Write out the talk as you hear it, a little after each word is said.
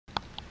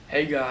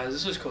Hey guys,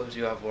 this is Coach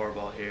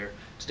Volleyball here.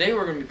 Today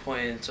we're going to be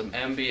playing some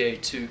NBA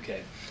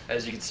 2K.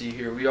 As you can see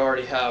here, I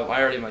already have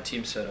my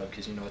team set up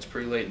because it's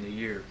pretty late in the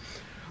year.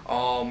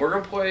 We're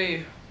going to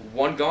play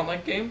one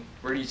Gauntlet game.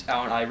 We're going to use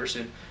Allen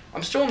Iverson.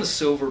 I'm still on the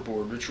silver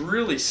board, which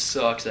really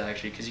sucks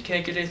actually because you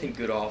can't get anything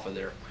good off of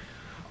there.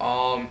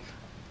 I'm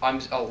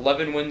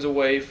 11 wins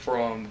away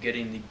from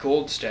getting the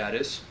gold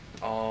status.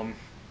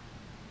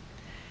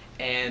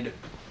 And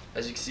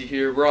as you can see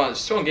here, we're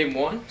still in game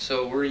one,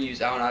 so we're going to use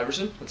Allen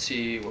Iverson. Let's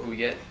see who we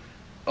get.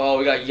 Oh,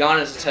 we got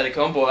Giannis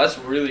Antetokounmpo. That's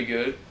really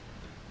good.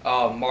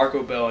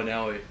 Marco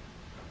Belinelli.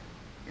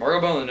 Marco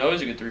Belinelli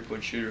is a good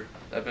three-point shooter.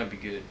 That might be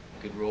good.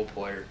 Good role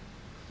player.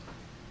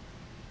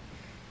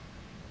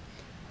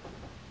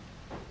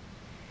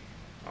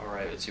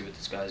 Alright, let's see what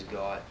this guy's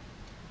got.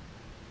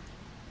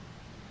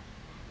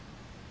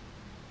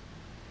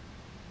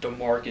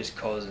 DeMarcus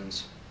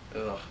Cousins.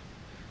 Ugh,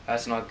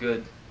 that's not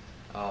good.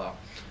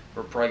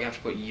 We're probably going to have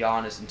to put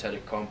Giannis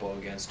Antetokounmpo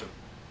against him.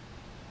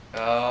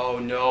 Oh,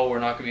 no, we're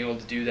not going to be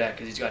able to do that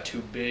because he's got two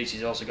bigs.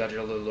 He's also got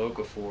another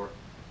Okafor.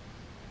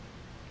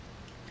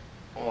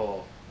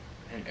 Oh,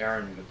 and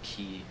Aaron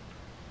McKee.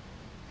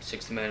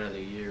 6th man of the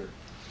year.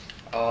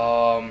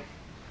 So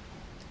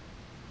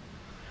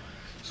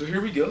here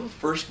we go.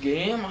 First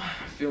game.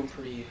 Feeling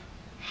pretty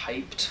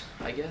hyped,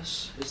 I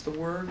guess is the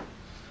word.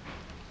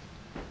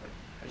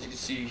 As you can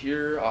see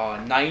here,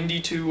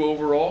 92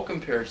 overall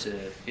compared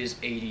to his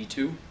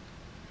 82.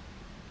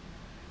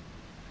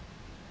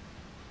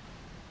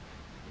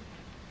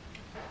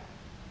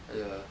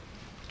 The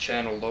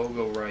channel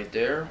logo right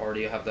there.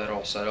 Already have that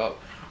all set up.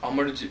 I'm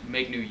going to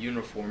make new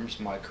uniforms.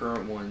 My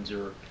current ones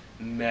are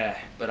meh,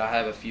 but I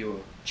have a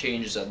few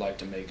changes I'd like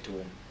to make to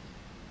them.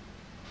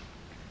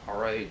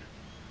 Alright.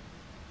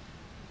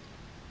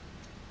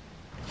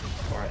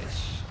 Alright,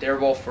 their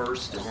ball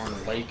first. They're wearing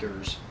the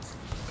Lakers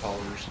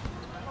colors.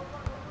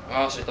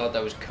 I honestly thought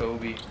that was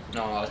Kobe.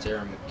 No, it's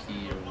Aaron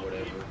McKee or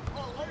whatever.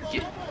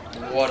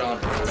 What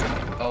on earth?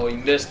 Oh, he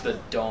missed the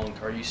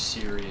dunk. Are you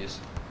serious?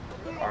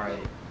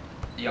 Alright.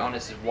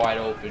 Giannis is wide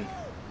open.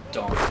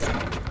 Dunk.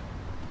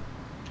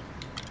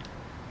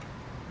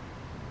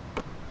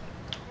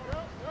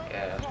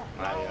 Yeah,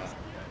 my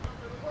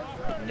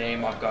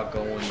name I've got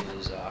going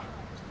is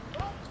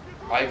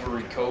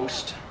Ivory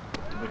Coast,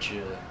 which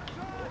is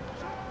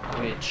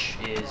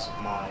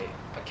my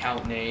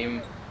account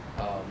name.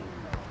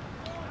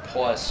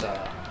 Plus,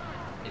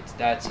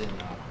 that's in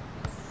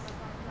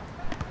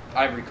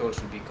Ivory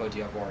Coast would be Côte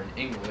d'Ivoire in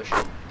English.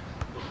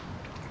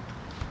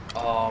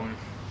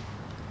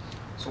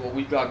 So what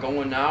we've got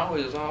going now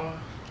is I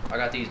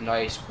got these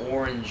nice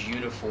orange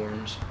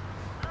uniforms.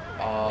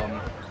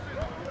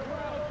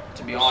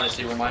 To be honest,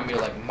 they remind me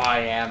of like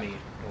Miami,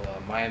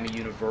 Miami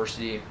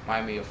University,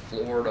 Miami of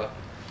Florida.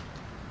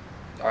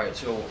 All right,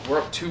 so we're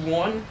up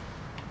 2-1.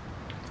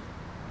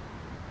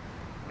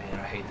 Man,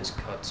 I hate this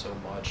cut so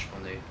much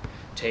when they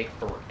take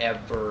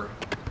forever,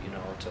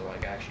 to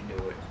like actually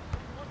do it.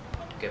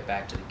 Get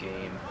back to the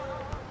game.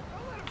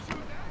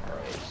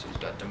 Alright, so he's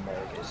got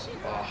DeMarcus.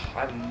 Oh, I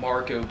have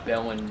Marco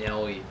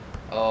Belinelli.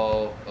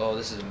 Oh,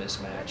 this is a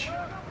mismatch.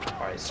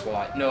 Alright,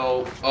 swat.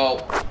 No. Oh,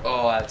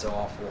 that's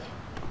awful.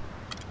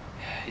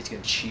 He's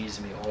gonna cheese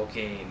me all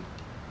game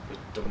with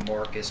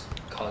DeMarcus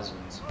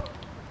Cousins.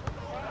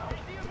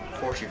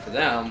 Fortunately for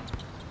them,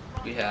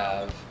 we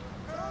have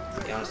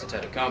Giannis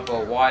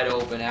Antetokounmpo wide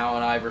open,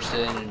 Allen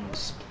Iverson, and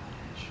splash.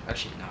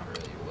 Actually, not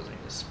really. It wasn't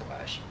even a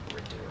splash. He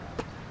ripped it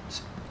around.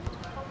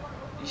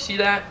 You see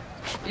that?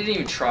 He didn't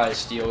even try to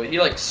steal it.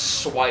 He like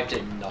swiped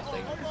it,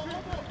 nothing.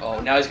 Oh,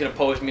 now he's gonna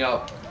post me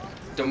up.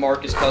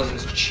 DeMarcus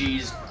Cousins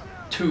cheese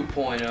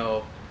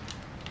 2.0.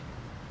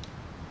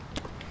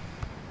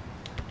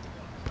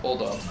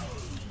 Hold up.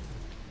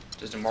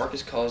 Does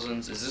DeMarcus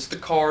Cousins, is this the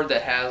card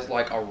that has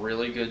like a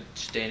really good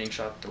standing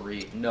shot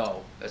 3?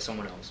 No, that's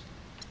someone else.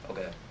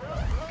 Okay,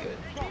 good.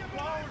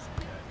 Alright,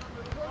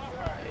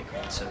 come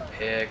on, set a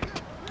pick.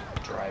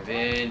 Drive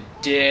in,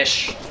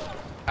 dish.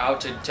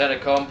 Out to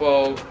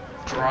Antetokounmpo.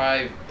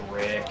 Drive,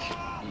 brick.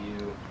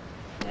 You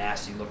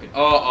nasty looking.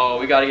 Uh-oh,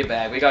 we gotta get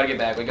back. We gotta get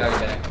back. We gotta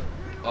get back.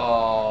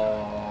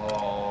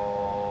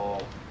 Oh.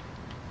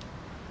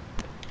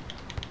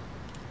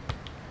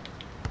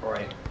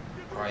 Alright.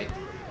 Alright.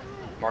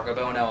 Marco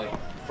Belinelli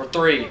for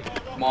 3.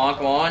 Come on,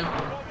 come on.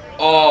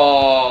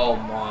 Oh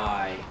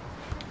my.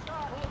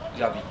 You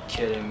gotta be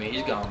kidding me.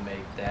 He's gonna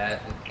make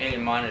that.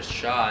 A-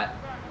 shot.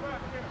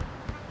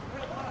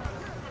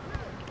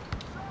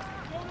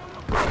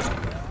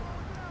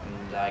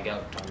 And I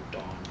got dunked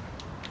on.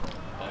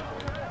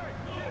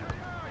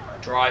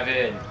 Drive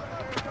in.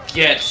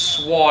 Get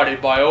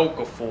swatted by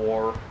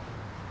Okafor.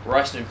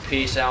 Rest in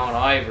peace, Allen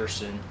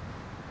Iverson.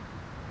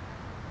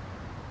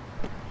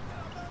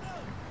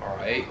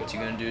 Alright, what's he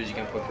gonna do? Is he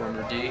gonna play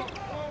perimeter D?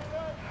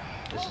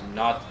 This is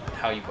not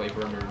how you play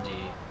perimeter D.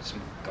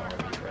 Some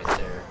garbage right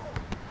there.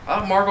 I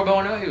thought Marco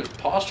Belinelli was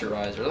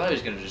posturizer. I thought he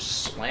was gonna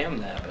just slam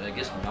that, but I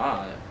guess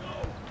not.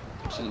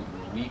 Absolute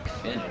weak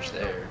finish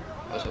there.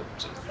 I was hoping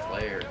some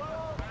flair.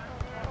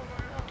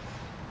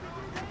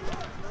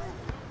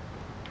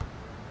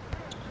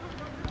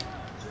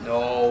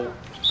 No.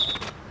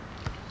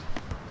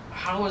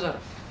 How was that a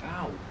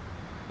foul?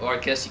 Well, I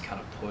guess he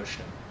kind of pushed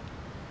him.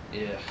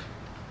 Yeah.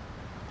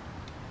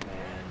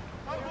 Man.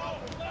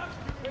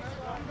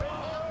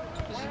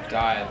 This is a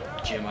guy at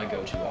the gym I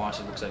go to.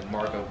 Honestly, looks like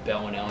Marco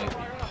Belinelli, but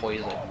he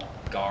plays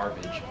like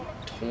garbage.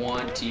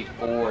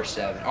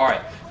 24-7. All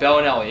right,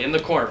 Belinelli in the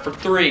corner for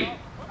 3.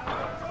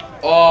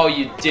 Oh,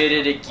 you did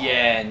it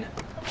again.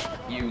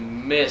 You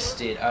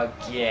missed it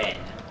again.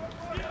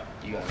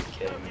 You gotta be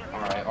kidding me.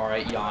 All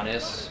right,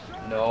 Giannis.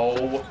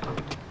 No.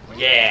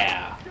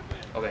 Yeah.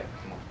 Okay,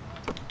 come on.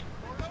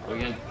 Are we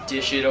gonna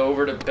dish it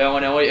over to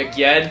Belinelli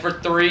again for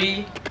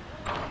 3?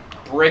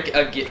 Brick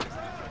again.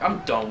 I'm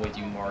done with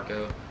you,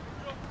 Marco.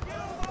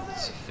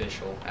 It's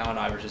official. Allen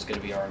Iverson is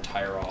gonna be our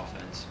entire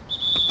offense.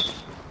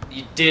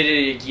 You did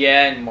it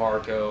again,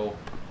 Marco.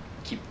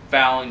 Keep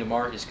fouling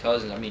DeMarcus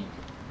Cousins. I mean,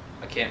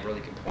 I can't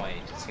really complain.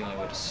 It's the only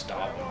way to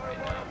stop him right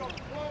now.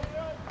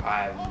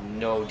 I have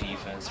no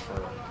defense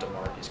for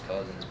DeMarcus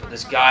Cousins, but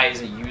this guy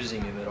isn't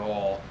using him at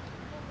all.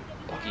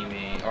 Lucky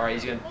me. All right,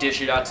 he's going to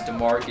dish it out to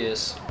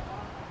DeMarcus,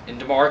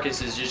 and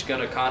DeMarcus is just going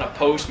to kind of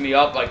post me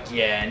up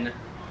again.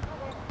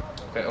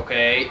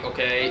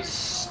 Okay,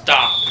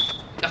 stop.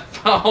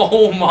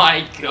 Oh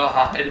my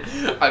God,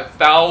 I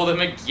fouled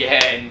him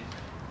again.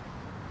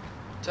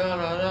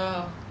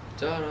 Da-da-da,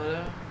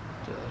 da-da-da,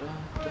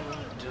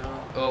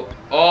 da-da-da-da.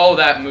 Oh,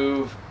 that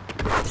move.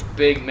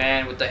 Big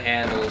man with the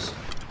handles.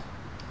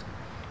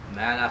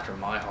 Man after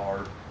my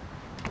heart.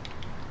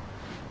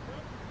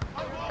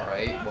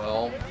 Alright,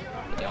 well,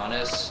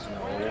 Giannis, no.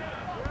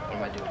 What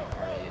am I doing?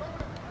 Alright.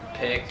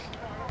 Pick.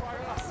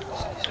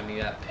 Send me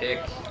that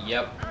pick.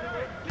 Yep.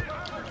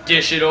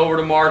 Dish it over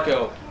to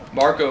Marco.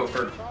 Marco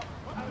for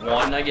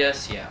 1, I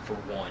guess? Yeah, for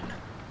 1.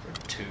 For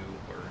 2,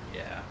 or,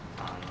 yeah.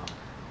 I don't know.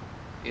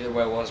 Either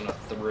way, it wasn't a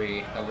 3.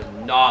 That was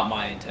not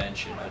my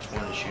intention. I just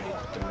wanted to shoot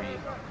a 3.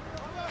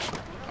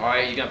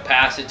 Alright, you're going to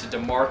pass it to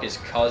DeMarcus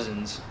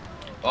Cousins.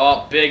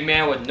 Oh, big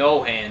man with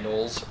no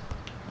handles.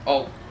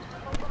 Oh,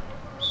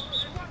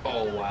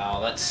 wow,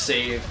 that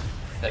save.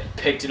 That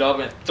picked it up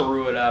and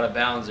threw it out of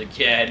bounds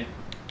again.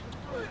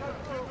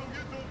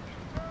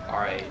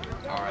 Alright.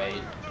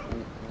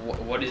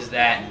 What is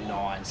that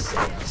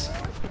nonsense?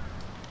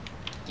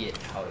 Get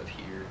out of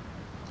here.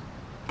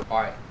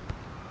 Alright,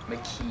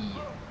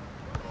 McKee.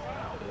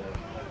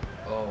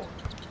 Oh,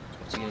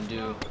 what's he gonna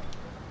do?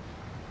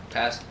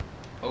 Pass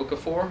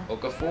Okafor?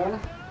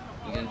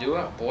 You gonna do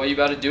it? Boy, you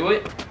gotta do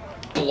it.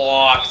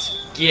 Blocked.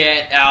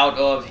 Get out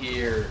of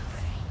here.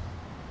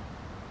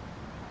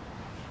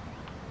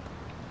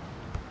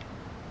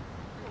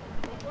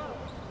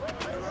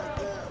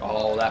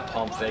 Oh, that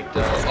pump fake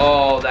though.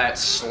 Oh, that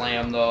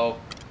slam though.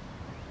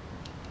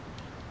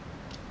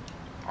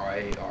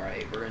 Alright,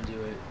 we're gonna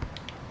do it.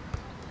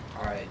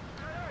 Alright.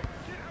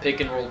 Pick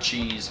and roll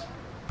cheese.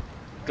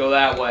 Go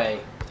that way.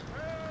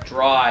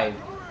 Drive.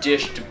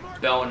 Dish to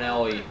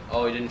Belinelli.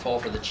 Oh, he didn't fall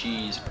for the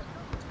cheese.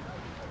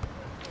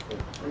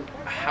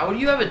 How do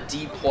you have a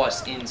D+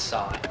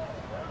 inside?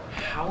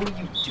 How do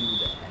you do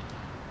that?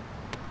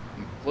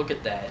 Look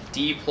at that.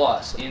 D+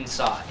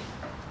 inside.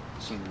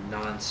 Some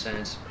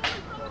nonsense.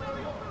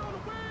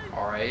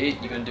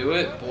 Alright, you gonna do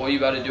it? Boy, you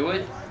gotta do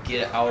it.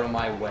 Get out of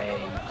my way,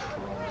 you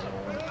chromosome.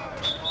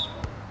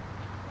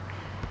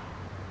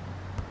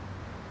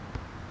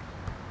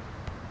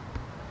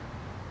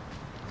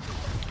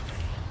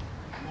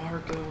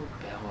 Marco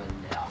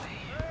Belinelli.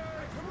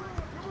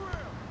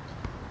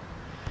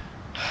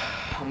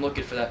 I'm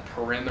looking for that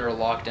perimeter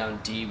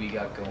lockdown D we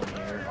got going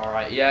here.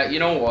 Alright, yeah, you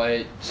know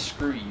what?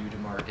 Screw you,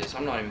 DeMarcus.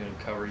 I'm not even going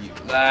to cover you.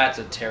 That's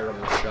a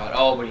terrible shot.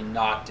 Oh, but he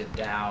knocked it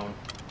down.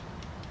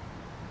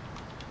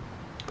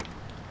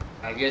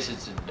 I guess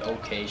it's an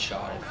okay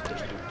shot if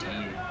there's no D.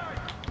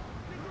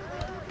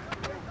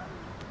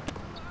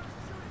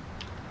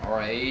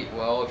 Alright,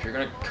 well, if you're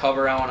going to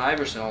cover Allen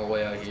Iverson all the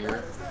way out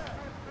here.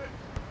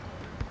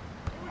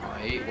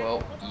 Alright,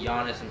 well,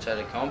 Giannis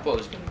Antetokounmpo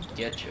is going to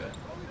get you.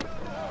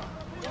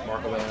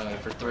 Marco Belinelli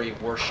for 3.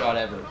 Worst shot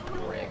ever.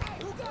 Brick.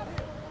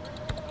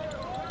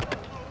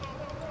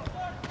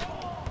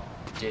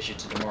 Dish it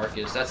to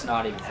DeMarcus. That's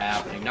not even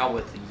happening. Not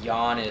with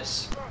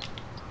Giannis.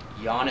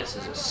 Giannis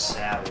is a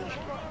savage.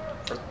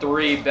 For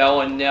 3,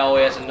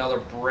 Belinelli has another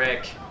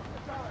brick.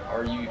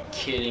 Are you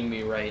kidding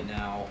me right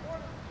now?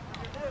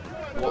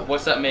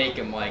 What's that make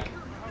him, like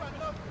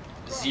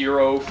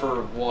 0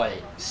 for what?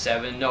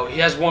 7? No, he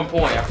has 1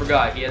 point. I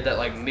forgot. He had that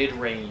like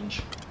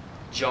mid-range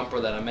jumper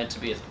that I meant to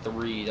be a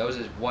 3. That was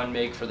his 1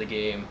 make for the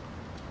game.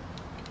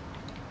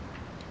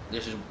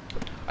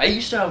 I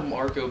used to have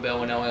Marco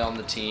Belinelli on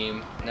the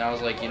team, and I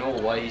was like, you know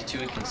what? He's too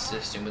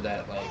inconsistent with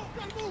that. Like,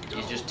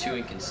 he's just too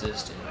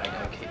inconsistent.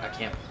 I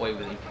can't play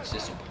with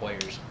inconsistent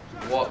players.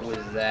 What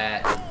was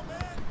that?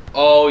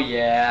 Oh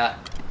yeah.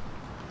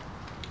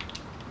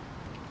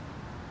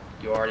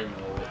 You already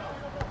know it.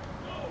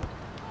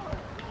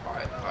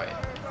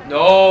 Alright.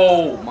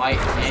 No! My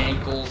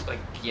ankles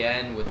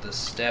again with the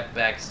step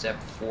back,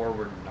 step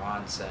forward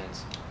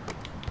nonsense.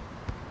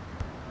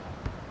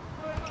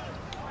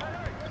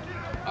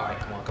 Alright,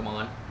 come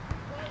on.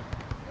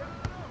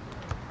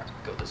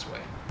 Go this way.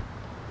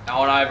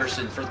 Allen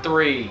Iverson for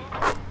 3.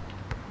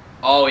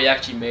 Oh, he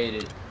actually made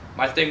it.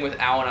 My thing with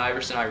Allen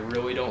Iverson I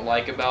really don't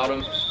like about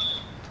him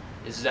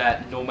is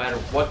that no matter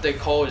what they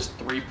call his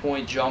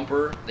three-point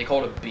jumper, they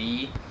call it a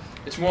B.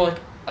 It's more like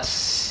a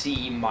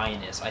C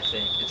minus, I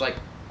think. It's like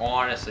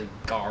honestly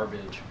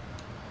garbage.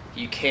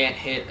 You can't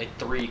hit a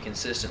 3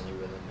 consistently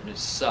with him, and it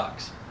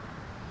sucks.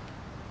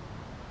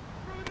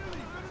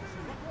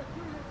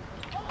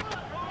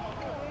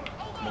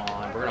 Come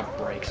on, we're gonna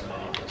break some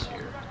ankles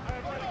here.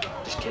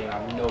 Just kidding, I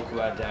have no clue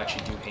how to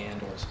actually do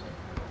handles.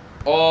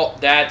 Oh,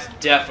 that's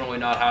definitely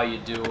not how you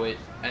do it.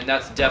 And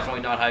that's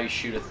definitely not how you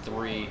shoot a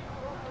 3.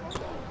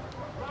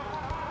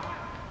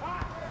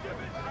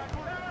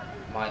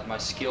 My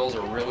skills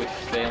are really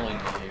failing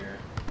me here.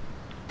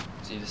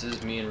 See, this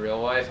is me in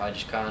real life. I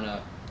just kind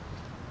of...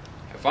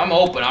 If I'm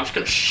open, I'm just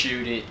going to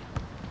shoot it.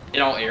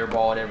 And I'll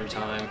airball it every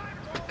time.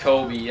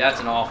 Kobe, that's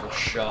an awful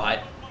shot.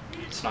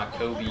 It's not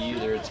Kobe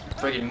either. It's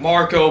friggin'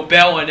 Marco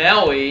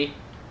Belinelli.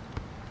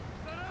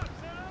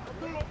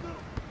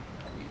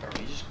 Are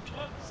we just...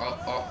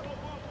 Oh.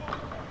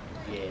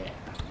 Yeah.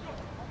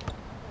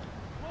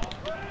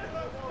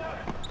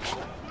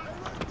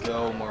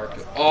 Go,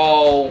 Marco.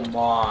 Oh,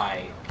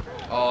 my.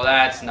 Oh,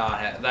 that's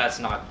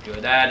not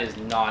good. That is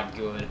not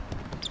good.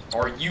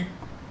 Are you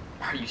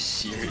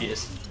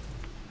serious?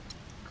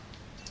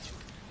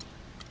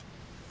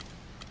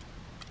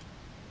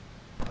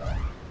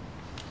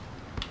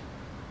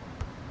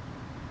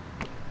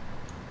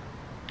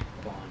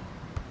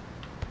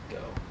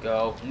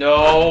 Go.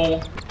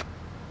 No!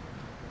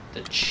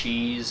 The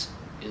cheese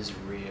is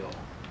real.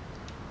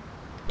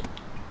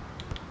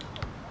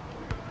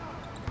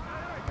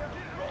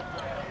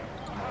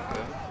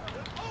 Marco.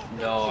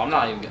 No,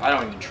 I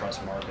don't even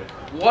trust Marco.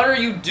 What are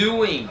you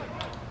doing?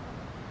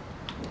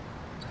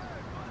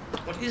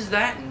 What is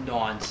that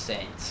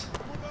nonsense?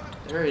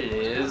 There it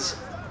is.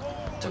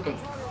 It took him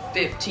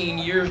 15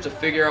 years to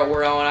figure out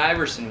where Allen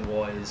Iverson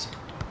was.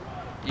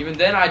 Even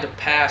then, I had to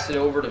pass it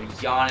over to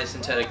Giannis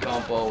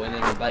Antetokounmpo, and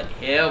then let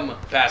him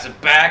pass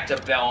it back to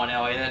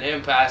Belinelli, and then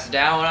him pass it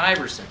down to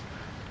Iverson.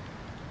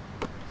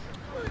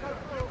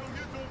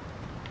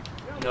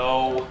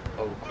 No.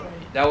 Oh,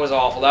 great. That was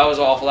awful. That was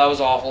awful. That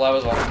was awful. That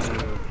was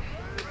awful.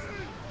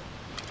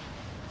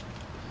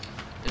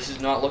 This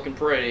is not looking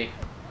pretty.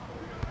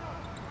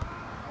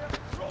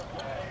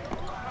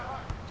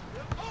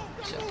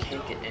 See, I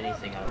can't get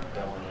anything out of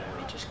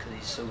Belinelli just because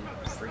he's so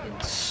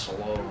freaking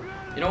slow.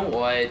 You know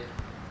what?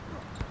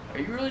 Are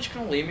you really just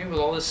going to leave me with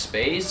all this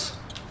space?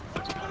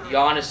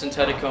 Giannis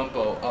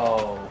Antetokounmpo.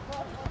 Oh.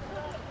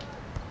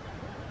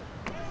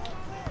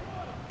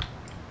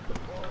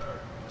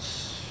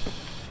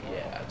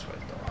 Yeah, that's what I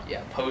thought.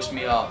 Yeah, post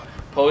me up.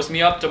 Post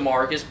me up,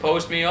 DeMarcus.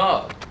 Post me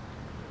up.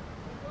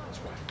 That's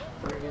what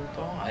I friggin'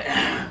 thought.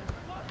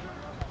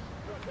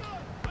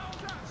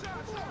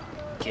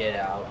 Get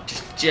out.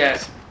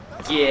 Just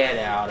get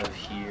out of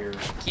here.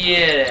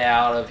 Get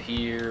out of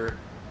here.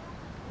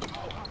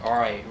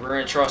 Alright, we're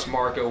going to trust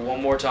Marco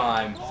one more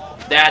time.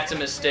 That's a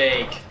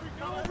mistake.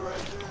 Oh, my lord.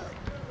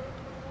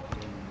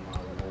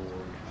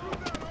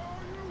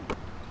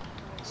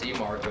 See,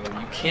 Marco,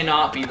 you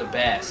cannot be the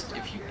best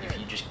if you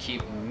just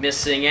keep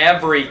missing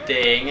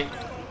everything.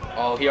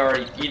 Oh,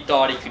 he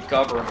thought he could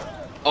cover him.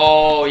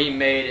 Oh, he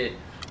made it.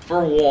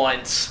 For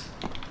once.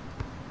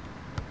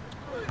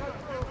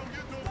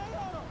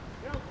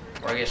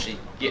 Or I guess he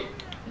get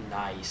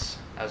nice.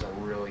 That was a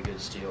really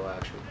good steal,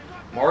 actually.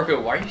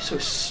 Marco, why are you so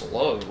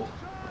slow?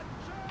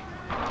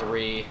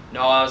 3.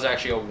 No, that was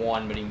actually a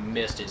 1, but he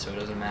missed it, so it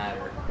doesn't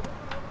matter.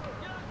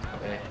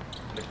 Okay.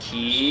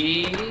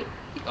 McKee.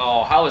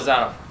 Oh, how is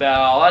that a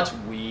foul? That's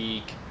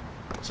weak.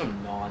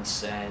 Some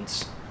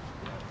nonsense.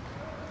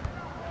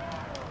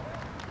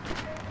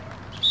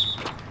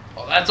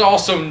 Oh, that's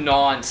also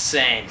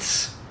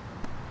nonsense.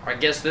 I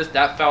guess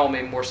that foul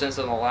made more sense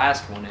than the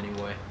last one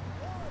anyway.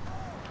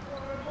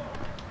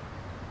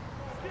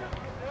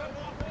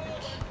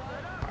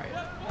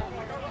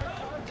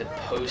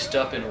 Post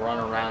up and run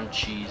around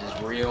cheese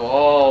is real.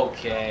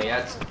 Okay,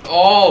 that's...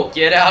 Oh,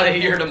 get out of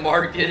here,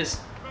 DeMarcus.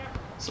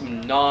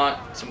 Some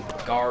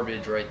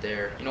garbage right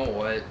there. You know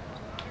what?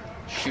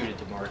 Shoot it,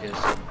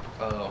 DeMarcus.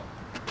 Oh,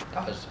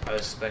 I was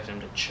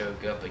expecting him to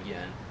choke up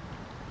again.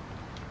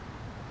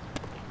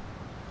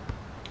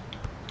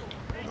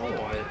 You know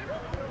what?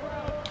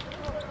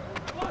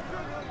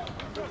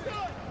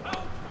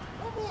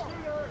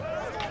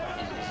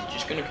 Is he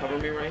just gonna cover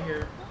me right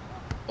here?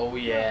 Oh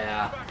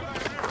yeah.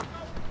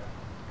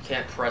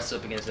 Can't press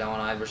up against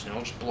Allen Iverson.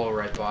 He'll just blow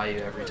right by you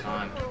every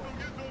time.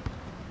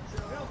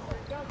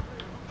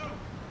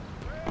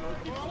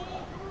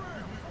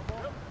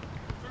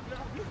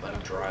 Let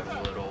him drive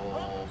a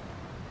little.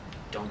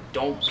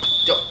 Don't.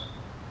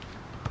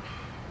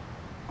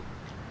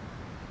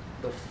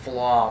 The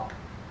flop.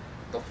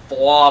 The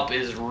flop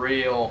is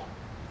real.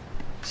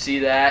 See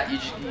that? You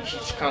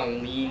just kind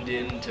of leaned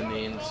into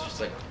me, and it's just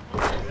like,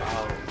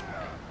 oh.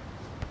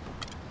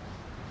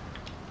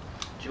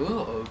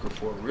 Joel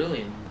Okafor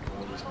really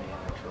annoys me,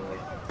 actually.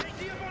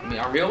 mean,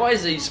 I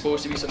realize that he's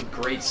supposed to be some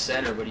great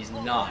center, but he's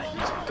not.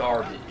 He's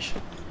garbage.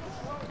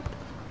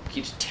 He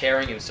keeps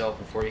tearing himself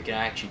before he can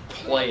actually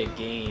play a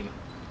game.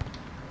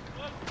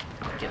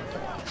 Get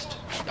lost.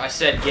 I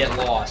said get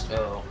lost.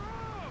 Oh.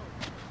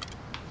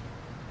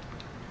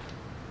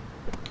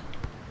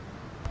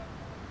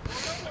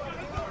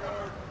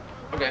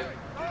 Okay.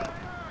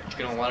 Just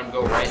gonna let him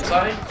go right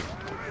side.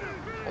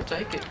 I'll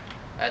take it.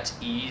 That's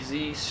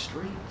easy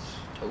streets.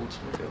 Toads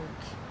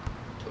McGoats.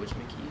 Toads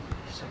McEasy.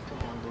 Something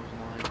along those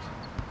lines.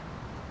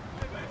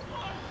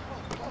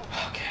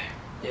 Okay.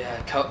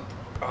 Yeah, cut.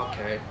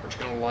 Okay. We're just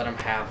gonna let him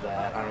have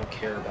that. I don't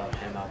care about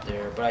him out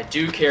there. But I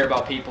do care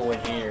about people in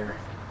here.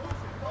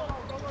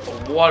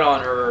 But what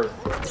on earth?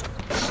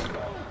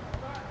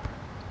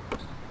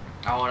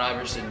 Allen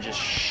Iverson just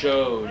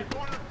showed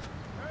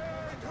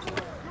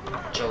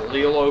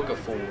Jahlil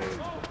Okafor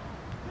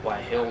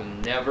why he'll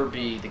never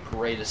be the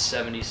greatest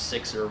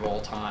 76er of all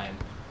time.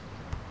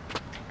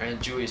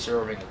 And Julius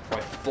Erving will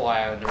probably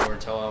fly out of nowhere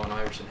and tell Allen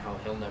Iverson how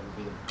he'll never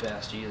be the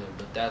best either,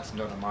 but that's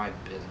none of my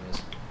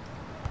business.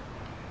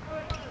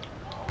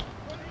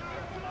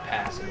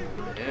 Pass it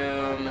over to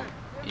him.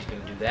 He's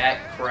going to do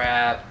that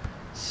crap.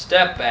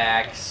 Step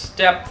back,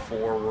 step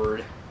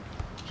forward.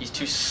 He's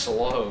too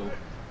slow.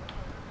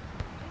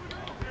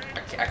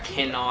 I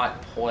cannot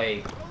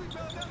play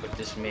with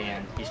this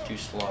man. He's too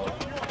slow.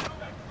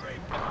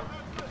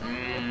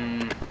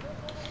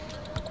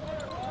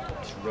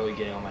 It's really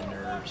getting on my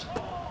nerves.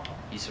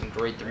 He's some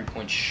great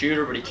three-point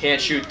shooter, but he can't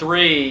shoot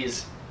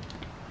threes.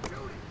 I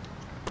don't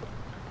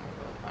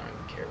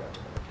even care about the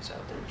Marcus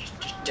out there.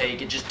 Just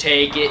take it. Just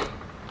take it.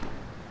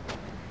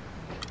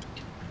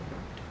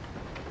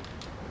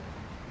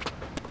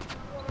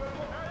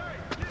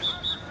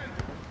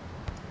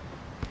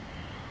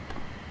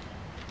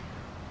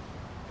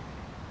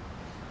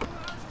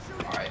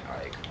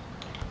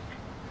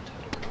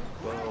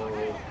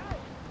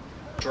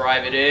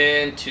 Drive it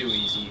in, too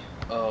easy.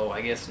 Oh,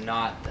 I guess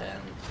not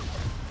then.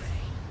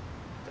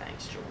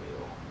 Thanks,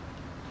 Jahlil.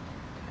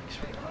 Thanks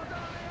for that.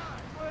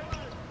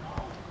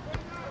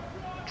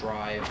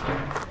 Drive.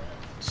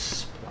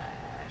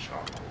 Splash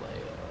on the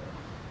layup.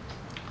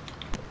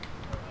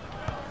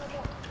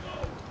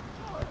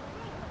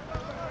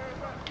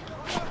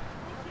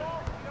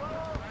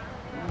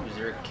 Ooh, is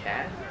there a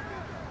cat?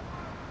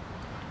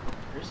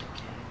 There's a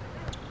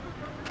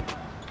cat.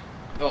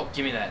 Oh,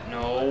 give me that.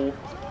 No.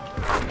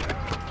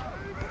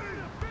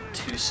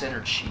 Two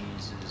center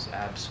cheese is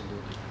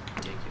absolutely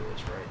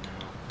ridiculous right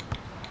now.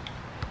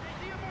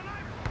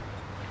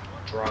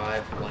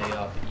 Drive,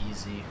 layup,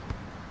 easy.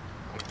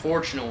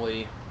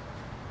 Unfortunately,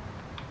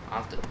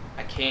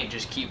 I can't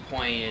just keep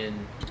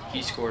playing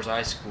he scores,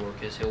 I score,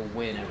 because he'll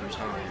win every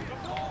time.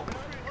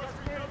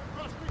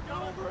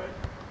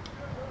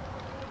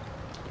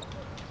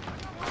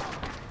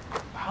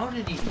 How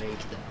did he make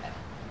that?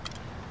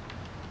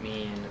 I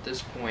mean, at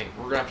this point,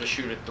 we're going to have to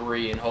shoot a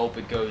three and hope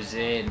it goes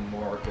in,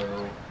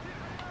 Marco.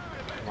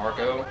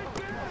 Marco,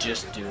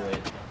 just do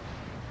it.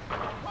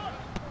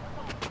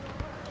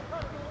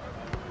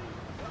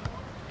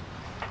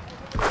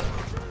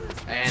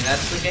 And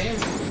that's the game.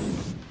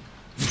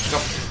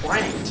 Got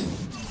pranked.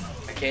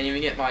 I can't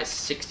even get my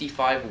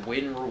 65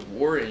 win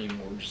reward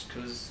anymore just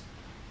because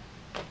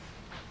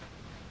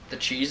the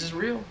cheese is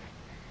real.